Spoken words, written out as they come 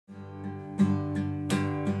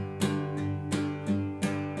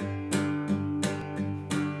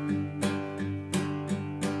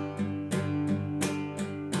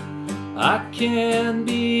I can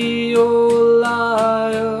be your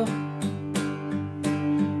liar,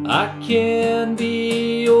 I can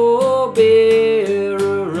be your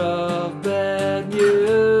bearer of bad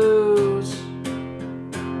news.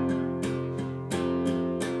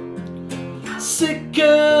 Sick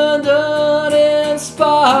and uninspired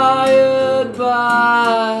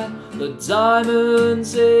by the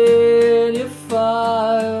diamonds in your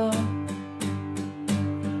fire,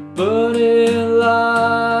 burning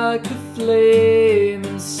like a flame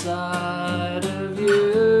inside of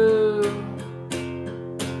you.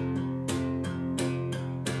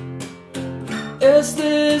 Is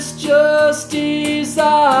this just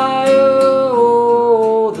desire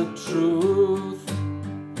or the truth?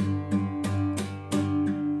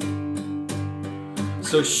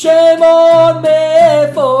 So shame on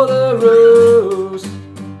me for the ruse,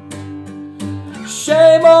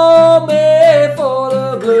 shame on me for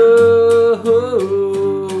the blues.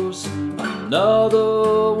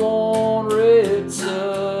 Another one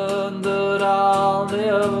written that I'll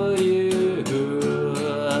never use.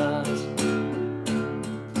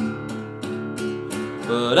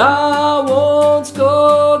 But I won't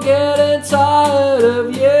go getting tired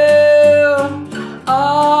of you.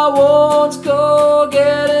 I won't go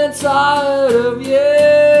getting tired of you.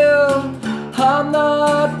 I'm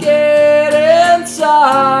not getting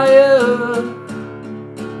tired.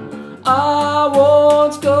 I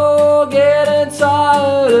won't go getting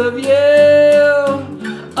tired of you.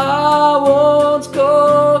 I won't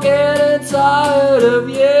go getting tired of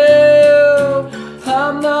you.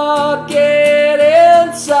 I'm not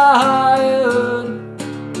getting tired.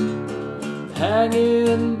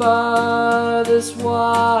 Hanging by this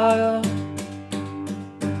wire,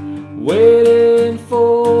 waiting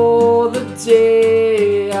for the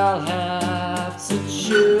day I'll have to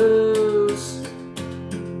choose.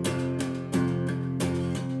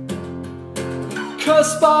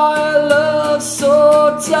 Cursed by a love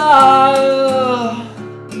so dire,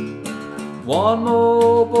 one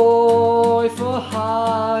more boy for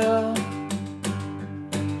hire,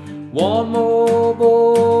 one more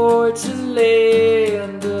boy to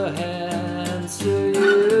lend a hand to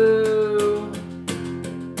you.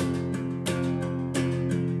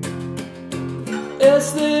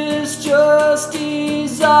 Is this just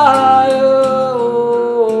desire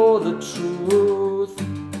or the truth?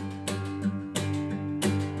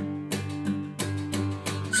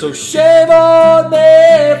 So shame on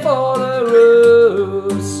me for the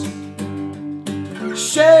ruse,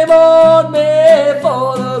 shame on me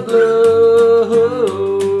for the blues.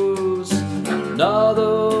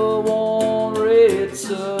 Another one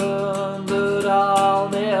written that I'll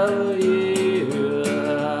never use.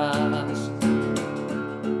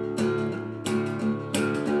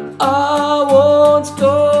 I won't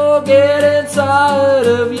go getting tired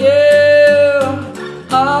of you.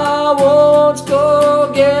 I won't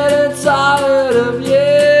go getting tired of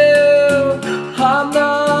you. I'm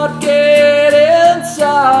not getting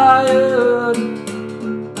tired.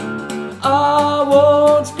 I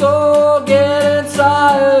won't go getting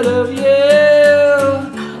tired of you.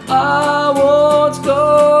 I won't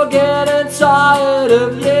go getting tired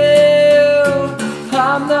of you.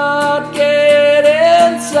 I'm not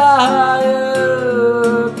getting tired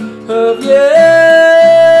of you.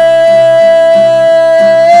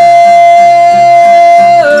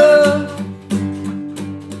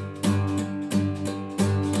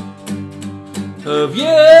 Of you.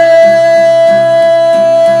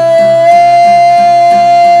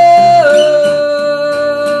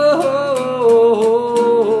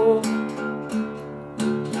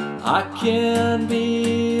 I can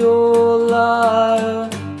be your liar,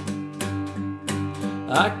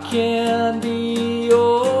 I can be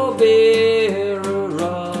your bearer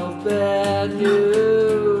of bad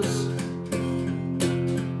news.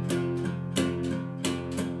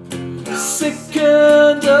 Sick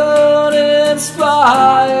and uninspired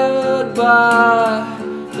by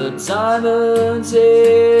the diamonds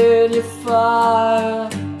in your fire,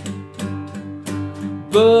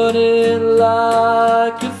 burning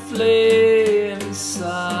like a flame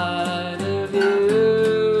inside of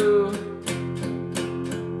you.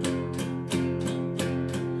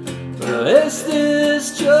 But is this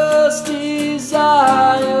just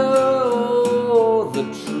desire or the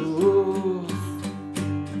truth?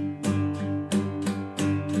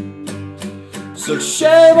 So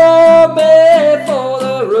shame on me for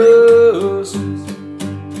the ruse,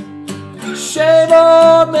 shame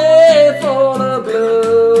on me for the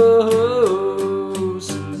blues.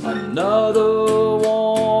 Another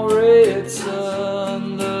one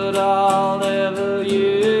written that I'll never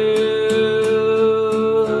use.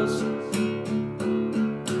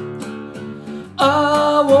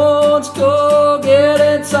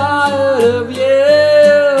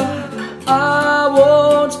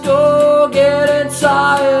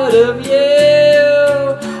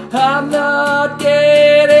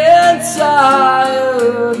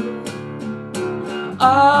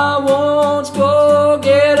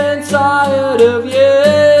 of you.